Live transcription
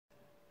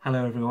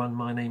Hello everyone,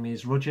 my name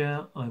is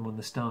Roger. I'm on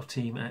the staff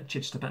team at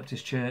Chichester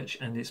Baptist Church,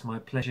 and it's my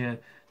pleasure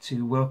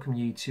to welcome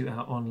you to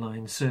our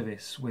online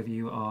service. Whether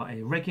you are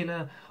a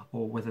regular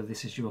or whether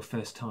this is your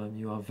first time,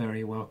 you are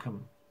very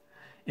welcome.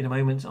 In a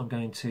moment I'm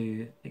going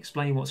to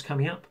explain what's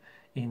coming up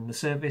in the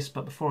service,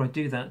 but before I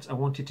do that I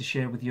wanted to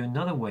share with you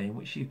another way in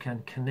which you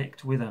can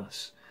connect with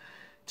us.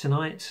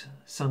 Tonight,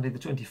 Sunday the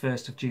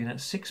 21st of June at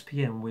 6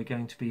 p.m, we're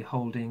going to be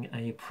holding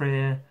a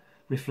prayer,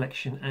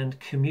 reflection and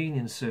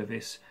communion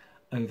service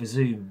over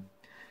Zoom.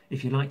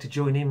 If you'd like to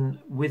join in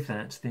with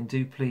that, then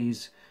do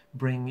please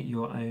bring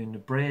your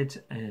own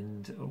bread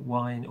and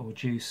wine or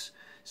juice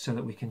so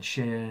that we can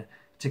share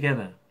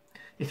together.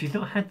 If you've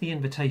not had the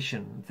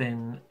invitation,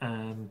 then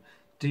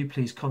do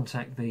please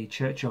contact the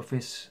church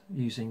office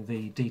using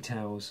the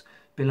details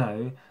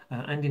below,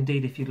 and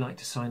indeed if you'd like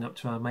to sign up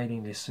to our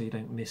mailing list so you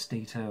don't miss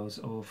details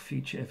of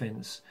future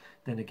events,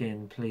 then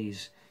again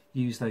please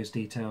use those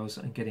details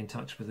and get in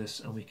touch with us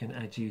and we can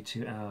add you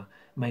to our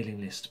mailing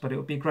list. But it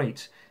would be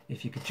great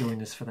if you could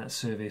join us for that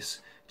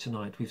service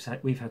tonight.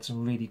 We've had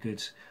some really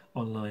good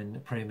online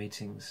prayer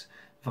meetings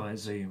via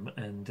Zoom,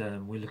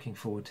 and we're looking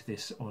forward to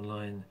this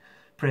online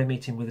prayer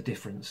meeting with a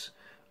difference,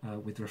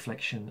 with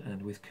reflection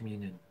and with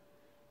communion.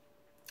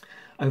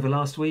 Over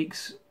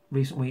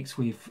recent weeks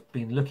we've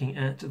been looking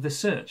at the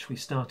search. We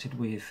started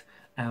with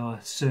our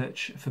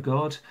search for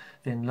God.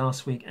 Then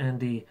last week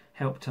Andy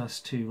helped us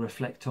to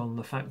reflect on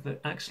the fact that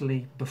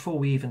actually before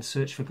we even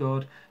search for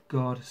God,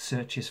 God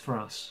searches for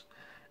us.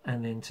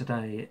 And then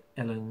today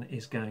Ellen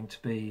is going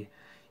to be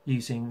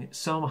using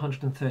Psalm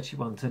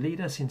 131 to lead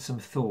us in some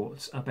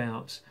thoughts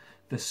about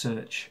the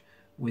search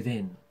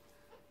within.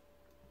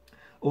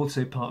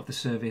 Also part of the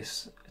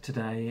service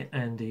today,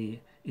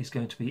 Andy is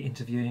going to be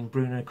interviewing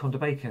Bruno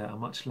Kondebaker, a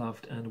much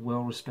loved and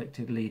well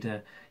respected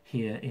leader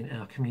here in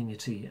our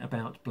community,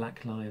 about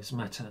Black Lives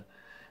Matter.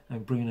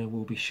 And Bruno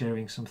will be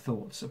sharing some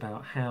thoughts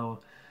about how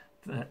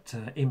that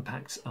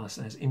impacts us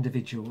as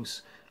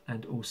individuals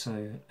and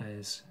also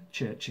as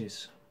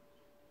churches.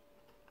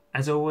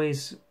 As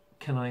always,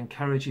 can I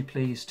encourage you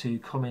please to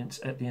comment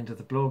at the end of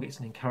the blog? It's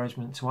an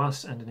encouragement to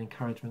us and an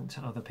encouragement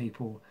to other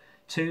people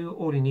too.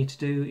 All you need to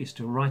do is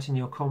to write in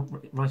your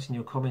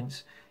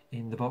comments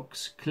in the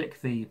box,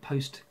 click the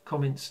post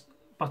comments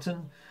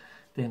button,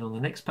 then on the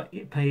next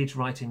page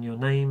write in your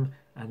name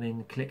and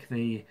then click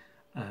the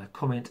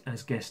comment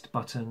as guest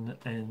button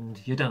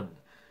and you're done.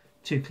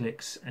 2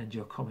 clicks and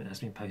your comment has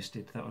been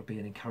posted. That would be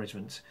an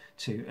encouragement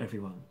to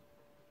everyone.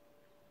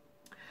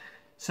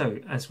 So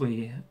as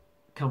we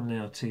come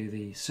now to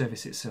the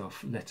service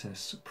itself, let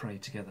us pray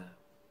together.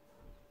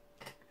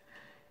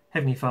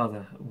 Heavenly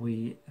Father,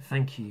 we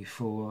thank you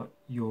for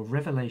your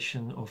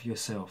revelation of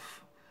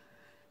yourself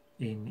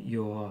in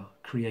your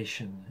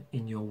creation,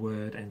 in your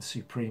word, and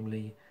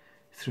supremely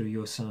through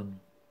your Son.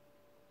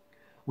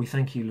 We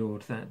thank you,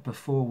 Lord, that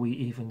before we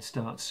even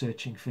start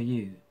searching for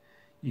you,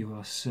 you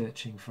are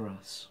searching for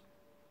us.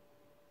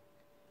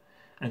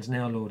 And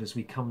now, Lord, as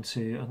we come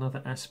to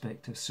another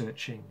aspect of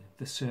searching,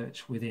 the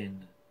search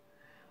within,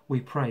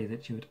 we pray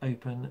that you would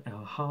open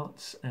our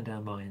hearts and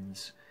our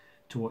minds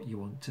to what you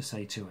want to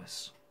say to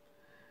us.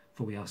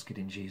 For we ask it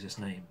in Jesus'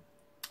 name.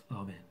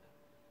 Amen.